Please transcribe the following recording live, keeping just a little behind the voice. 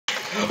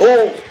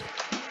Oh!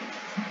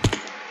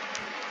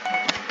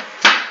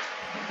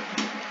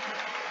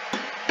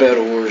 Bed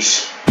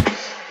Wars.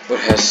 But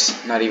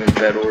has not even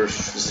Bed Wars.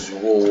 This is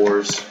Wool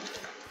Wars.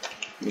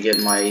 Let me get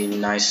my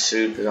nice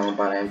suit because I'm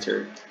about to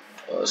enter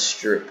a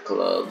strip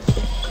club.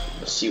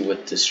 Let's see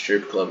what this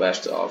strip club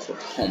has to offer.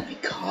 Oh my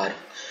god.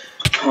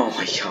 Oh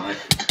my god.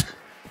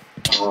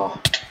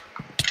 Oh.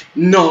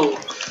 No!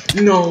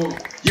 No!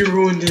 You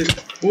ruined it!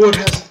 What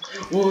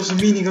was the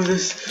meaning of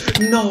this?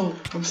 No!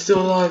 I'm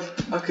still alive.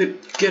 I could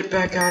get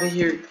back out of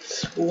here.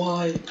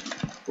 Why?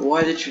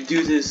 Why did you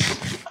do this?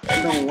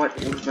 No,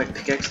 what is my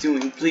pickaxe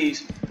doing?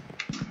 Please.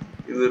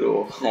 You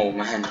little, oh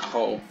man,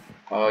 oh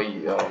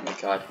my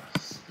god.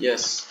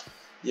 Yes,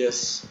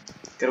 yes.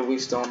 Gotta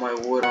waste all my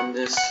wood on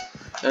this.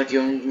 Gotta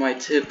give him my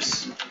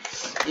tips.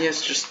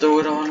 Yes, just throw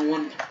it on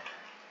one.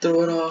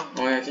 Throw it off.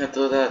 Oh, I can't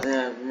throw that.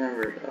 Yeah,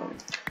 remember.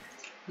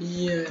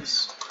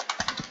 Yes.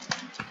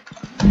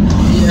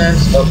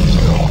 Yes.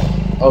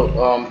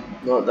 Oh,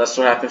 no, that's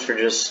what happens for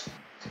just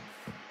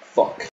fuck.